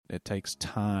it takes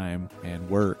time and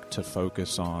work to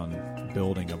focus on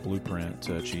building a blueprint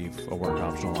to achieve a work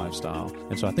optional lifestyle.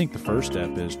 And so I think the first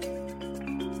step is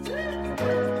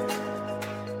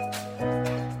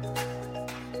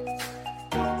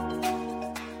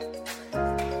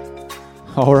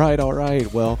All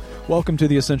right. Well, welcome to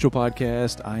the Essential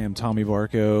Podcast. I am Tommy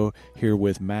Varco here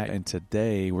with Matt, and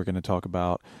today we're going to talk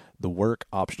about the work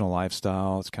optional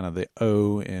lifestyle. It's kind of the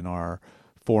O in our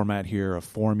format here of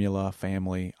formula,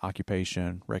 family,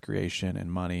 occupation, recreation,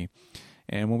 and money.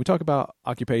 And when we talk about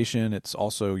occupation, it's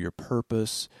also your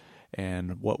purpose,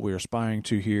 and what we're aspiring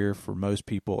to here for most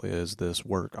people is this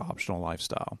work optional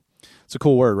lifestyle. It's a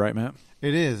cool word, right, Matt?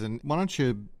 It is. And why don't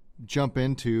you jump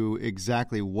into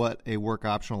exactly what a work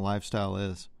optional lifestyle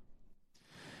is?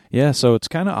 Yeah, so it's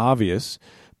kind of obvious,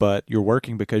 but you're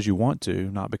working because you want to,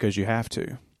 not because you have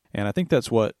to. And I think that's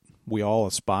what we all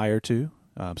aspire to.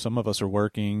 Some of us are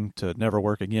working to never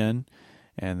work again,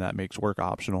 and that makes work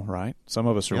optional, right? Some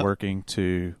of us are working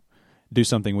to do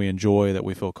something we enjoy, that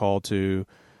we feel called to,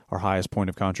 our highest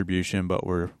point of contribution, but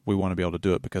we want to be able to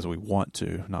do it because we want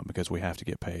to, not because we have to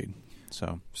get paid.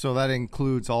 So that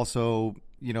includes also,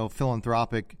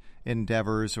 philanthropic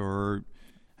endeavors or...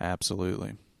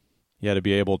 Absolutely. Yeah, to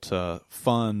be able to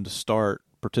fund, start,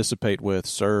 participate with,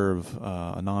 serve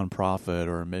a nonprofit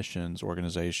or a missions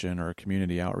organization or a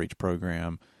community outreach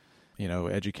program,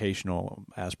 educational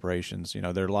aspirations.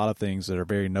 There are a lot of things that are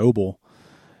very noble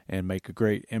and make a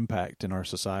great impact in our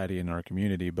society and our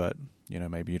community, but,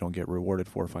 maybe you don't get rewarded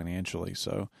for financially.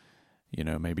 So,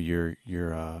 maybe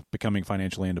you're becoming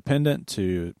financially independent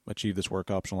to achieve this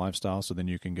work optional lifestyle, so then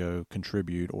you can go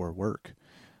contribute or work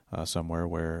somewhere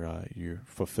where you're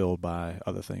fulfilled by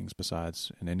other things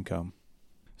besides an income.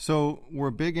 So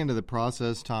we're big into the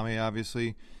process, Tommy,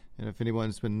 obviously, and if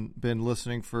anyone's been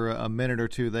listening for a minute or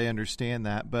two, they understand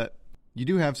that. But you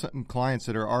do have some clients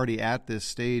that are already at this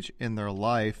stage in their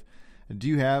life. Do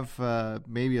you have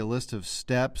maybe a list of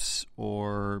steps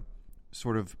or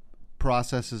sort of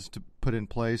processes to put in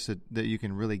place that you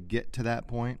can really get to that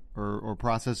point, or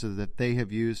processes that they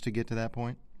have used to get to that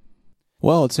point?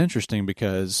 Well, it's interesting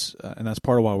because, and that's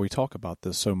part of why we talk about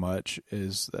this so much,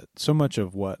 is that so much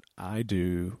of what I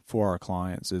do for our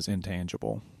clients is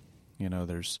intangible.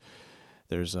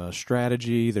 There's a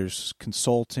strategy, there's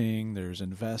consulting, there's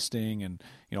investing, and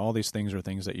all these things are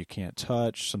things that you can't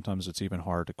touch. Sometimes it's even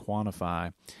hard to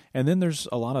quantify. And then there's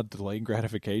a lot of delayed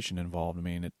gratification involved. I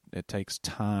mean, it takes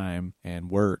time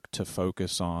and work to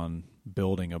focus on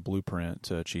building a blueprint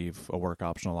to achieve a work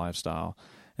optional lifestyle.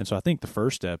 And so I think the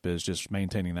first step is just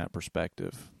maintaining that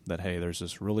perspective that, hey, there's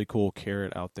this really cool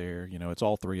carrot out there. It's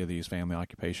all three of these: family,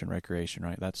 occupation, recreation,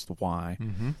 right? That's the why.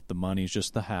 Mm-hmm. The money's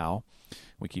just the how.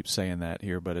 We keep saying that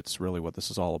here, but it's really what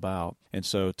this is all about. And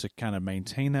so to kind of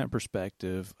maintain that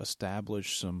perspective,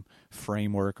 establish some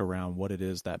framework around what it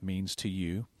is that means to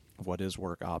you, what is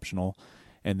work optional,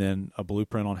 and then a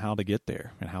blueprint on how to get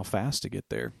there and how fast to get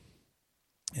there.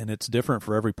 And it's different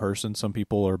for every person. Some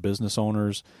people are business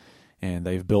owners, and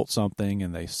they've built something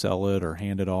and they sell it or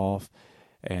hand it off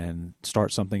and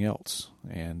start something else.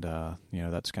 And,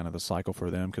 that's kind of the cycle for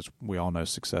them, because we all know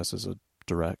success is a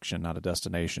direction, not a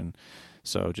destination.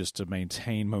 So just to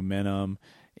maintain momentum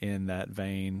in that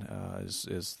vein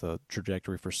is the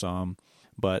trajectory for some.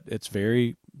 But it's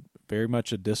very, very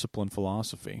much a disciplined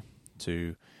philosophy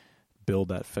to build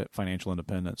that financial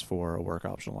independence for a work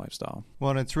optional lifestyle. Well,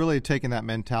 and it's really taking that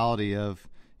mentality of,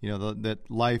 that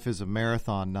life is a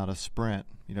marathon, not a sprint.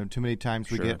 Too many times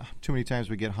we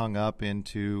get hung up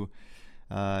into,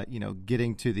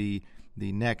 getting to the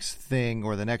next thing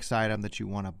or the next item that you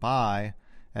want to buy,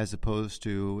 as opposed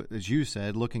to, as you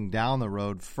said, looking down the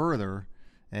road further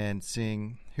and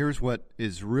seeing, here's what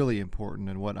is really important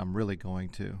and what I'm really going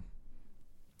to.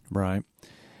 Right.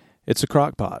 It's a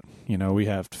crock pot. We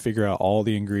have to figure out all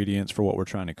the ingredients for what we're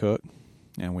trying to cook,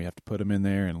 and we have to put them in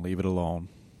there and leave it alone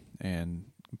and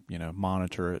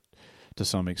monitor it to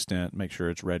some extent, make sure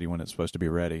it's ready when it's supposed to be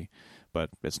ready. But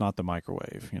it's not the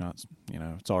microwave.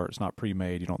 It's not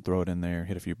pre-made. You don't throw it in there,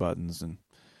 hit a few buttons, and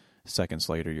seconds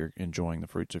later you're enjoying the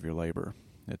fruits of your labor.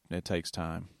 It takes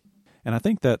time. And I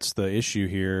think that's the issue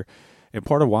here, and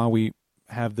part of why we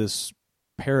have this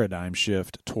paradigm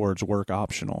shift towards work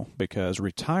optional, because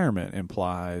retirement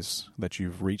implies that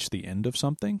you've reached the end of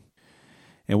something.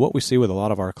 And what we see with a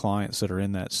lot of our clients that are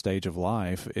in that stage of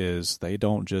life is they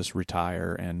don't just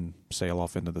retire and sail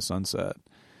off into the sunset.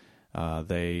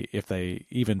 If they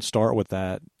even start with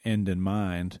that end in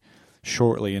mind,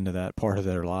 shortly into that part of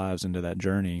their lives, into that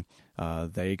journey,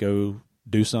 they go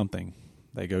do something.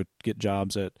 They go get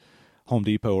jobs at Home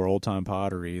Depot or Old Time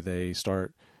Pottery. They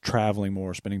start traveling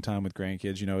more, spending time with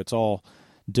grandkids. It's all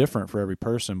different for every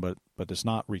person, but it's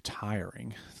not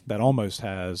retiring. That almost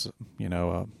has,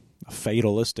 a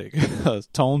fatalistic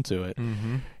tone to it,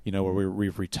 where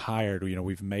we've retired,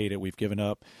 we've made it, we've given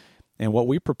up. And what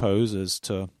we propose is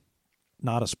to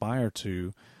not aspire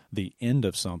to the end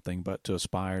of something, but to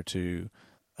aspire to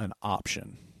an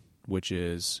option, which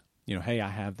is, hey, I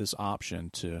have this option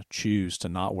to choose to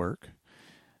not work.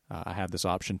 I have this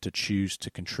option to choose to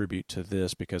contribute to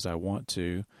this because I want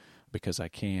to, because I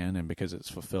can, and because it's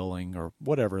fulfilling, or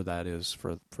whatever that is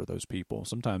for those people.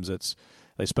 Sometimes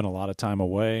they spend a lot of time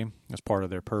away as part of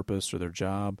their purpose or their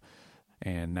job,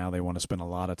 and now they want to spend a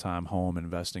lot of time home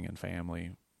investing in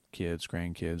family, kids,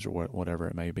 grandkids, or whatever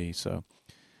it may be. So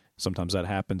sometimes that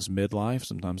happens midlife,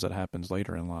 sometimes that happens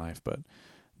later in life, but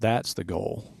that's the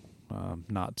goal,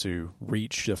 not to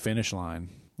reach the finish line,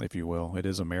 if you will. It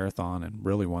is a marathon, and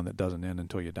really one that doesn't end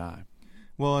until you die.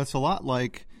 Well, it's a lot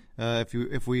like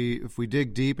if we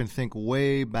dig deep and think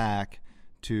way back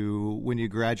to when you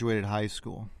graduated high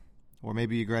school, or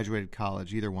maybe you graduated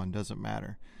college. Either one, doesn't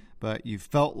matter. But you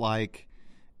felt like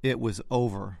it was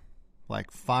over,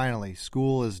 like finally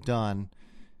school is done,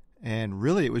 and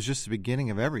really it was just the beginning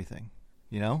of everything.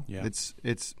 Yeah.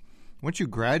 It's once you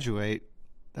graduate,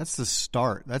 that's the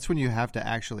start. That's when you have to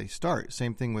actually start.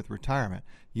 Same thing with retirement.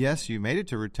 Yes, you made it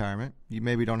to retirement. You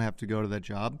maybe don't have to go to that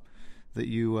job that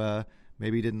you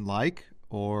maybe didn't like,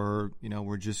 or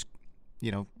were just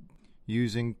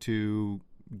using to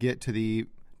get to the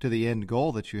end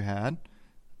goal that you had.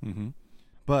 Mm-hmm.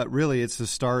 But really, it's the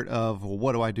start of, well,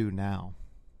 what do I do now?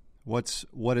 What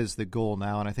is the goal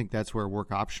now? And I think that's where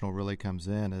work optional really comes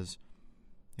in. Is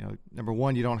number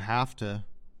one, you don't have to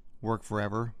work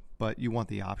forever, but you want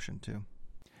the option to.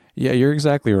 Yeah, you're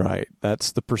exactly right.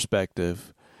 That's the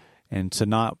perspective. And to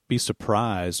not be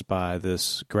surprised by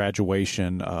this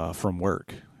graduation from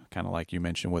work, kind of like you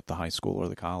mentioned with the high school or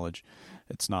the college.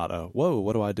 It's not whoa,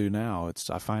 what do I do now? It's,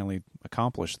 I finally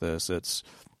accomplished this. It's,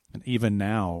 and even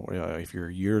now, if you're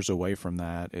years away from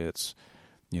that, it's,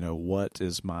 what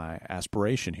is my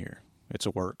aspiration here? It's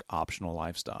a work optional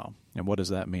lifestyle. And what does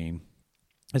that mean?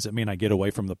 Does it mean I get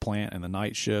away from the plant and the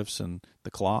night shifts and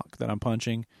the clock that I'm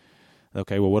punching?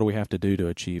 Okay, well, what do we have to do to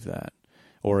achieve that?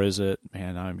 Or is it,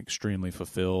 man, I'm extremely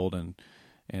fulfilled and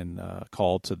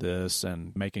called to this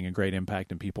and making a great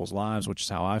impact in people's lives, which is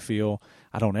how I feel.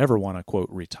 I don't ever want to, quote,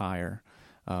 retire,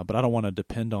 but I don't want to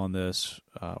depend on this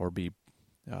or be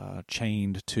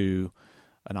chained to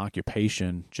an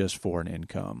occupation just for an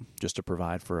income, just to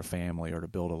provide for a family or to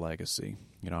build a legacy.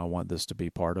 I want this to be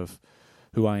part of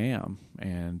who I am,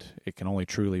 and it can only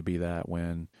truly be that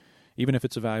when, even if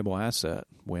it's a valuable asset,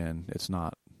 when it's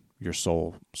not your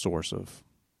sole source of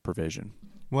provision.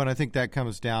 Well, and I think that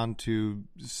comes down to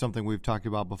something we've talked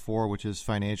about before, which is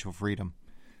financial freedom.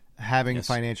 Having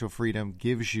financial freedom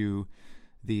gives you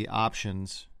the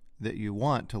options that you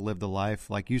want to live the life,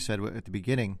 like you said at the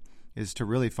beginning, is to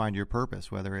really find your purpose,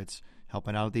 whether it's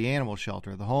helping out at the animal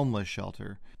shelter, the homeless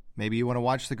shelter. Maybe you want to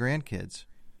watch the grandkids,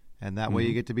 and that way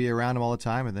you get to be around them all the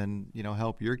time, and then,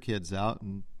 help your kids out.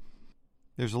 And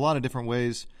there's a lot of different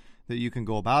ways that you can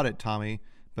go about it, Tommy,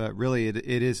 but really it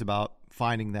is about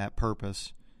finding that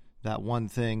purpose, that one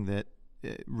thing that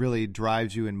really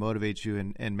drives you and motivates you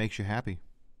and makes you happy.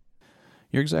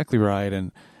 You're exactly right.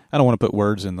 And I don't want to put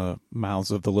words in the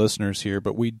mouths of the listeners here,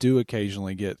 but we do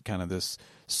occasionally get kind of this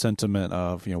sentiment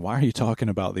of, why are you talking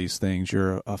about these things?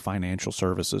 You're a financial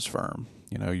services firm.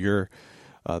 You're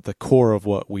the core of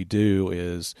what we do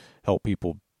is help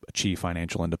people achieve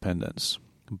financial independence.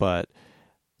 But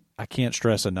I can't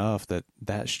stress enough that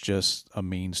that's just a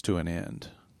means to an end.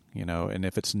 And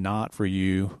if it's not for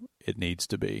you, it needs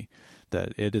to be.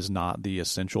 That it is not the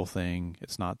essential thing.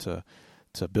 It's not to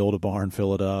build a barn,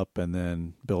 fill it up, and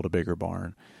then build a bigger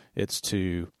barn. It's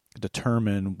to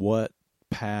determine what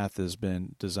path has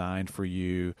been designed for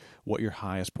you, what your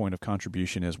highest point of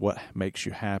contribution is, what makes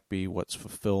you happy, what's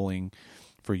fulfilling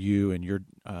for you and your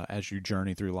as you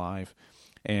journey through life.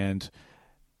 And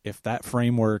if that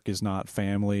framework is not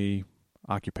family,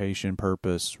 occupation,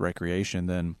 purpose, recreation,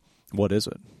 then what is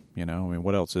it?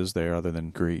 What else is there other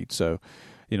than greed? So,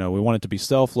 we want it to be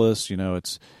selfless.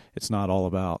 It's not all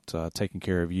about taking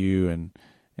care of you,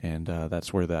 and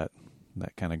that's where that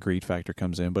kind of greed factor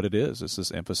comes in. But it's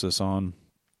this emphasis on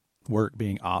work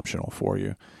being optional for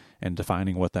you and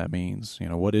defining what that means.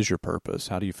 What is your purpose?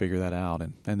 How do you figure that out?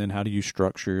 And then how do you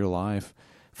structure your life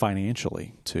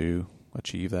financially to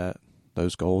achieve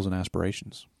those goals and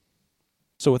aspirations?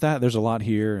 So with that, there's a lot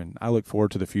here, and I look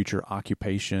forward to the future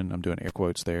occupation, I'm doing air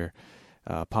quotes there,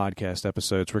 podcast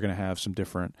episodes. We're going to have some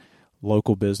different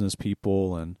local business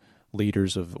people and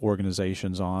leaders of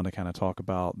organizations on to kind of talk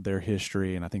about their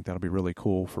history, and I think that'll be really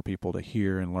cool for people to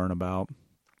hear and learn about.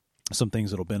 Some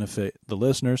things that'll benefit the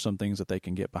listener, some things that they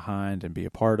can get behind and be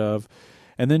a part of,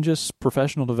 and then just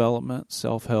professional development,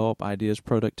 self-help, ideas,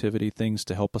 productivity, things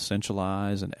to help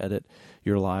essentialize and edit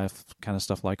your life, kind of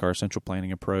stuff like our essential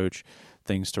planning approach,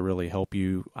 things to really help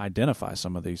you identify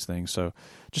some of these things. So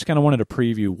just kind of wanted to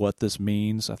preview what this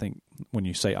means. I think when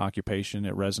you say occupation,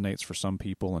 it resonates for some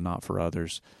people and not for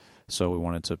others. So we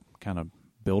wanted to kind of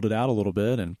build it out a little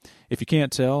bit. And if you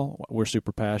can't tell, we're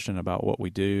super passionate about what we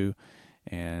do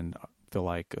and feel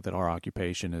like that our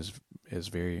occupation is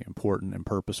very important and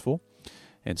purposeful.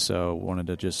 And so wanted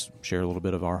to just share a little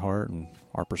bit of our heart and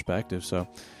our perspective. So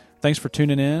thanks for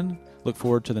tuning in. Look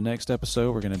forward to the next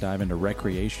episode. We're going to dive into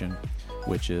recreation,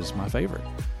 which is my favorite.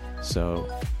 So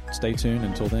stay tuned.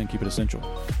 Until then, keep it essential.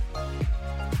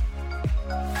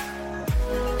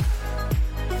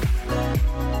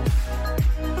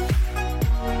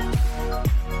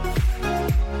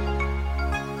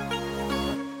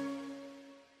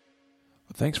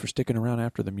 Thanks for sticking around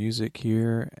after the music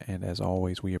here, and as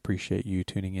always, we appreciate you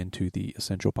tuning into the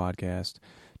Essential Podcast.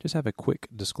 Just have a quick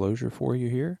disclosure for you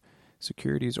here.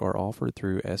 Securities are offered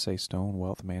through S.A. Stone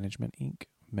Wealth Management, Inc.,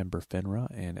 member FINRA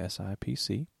and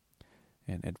SIPC,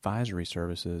 and advisory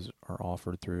services are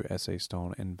offered through S.A.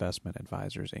 Stone Investment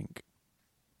Advisors, Inc.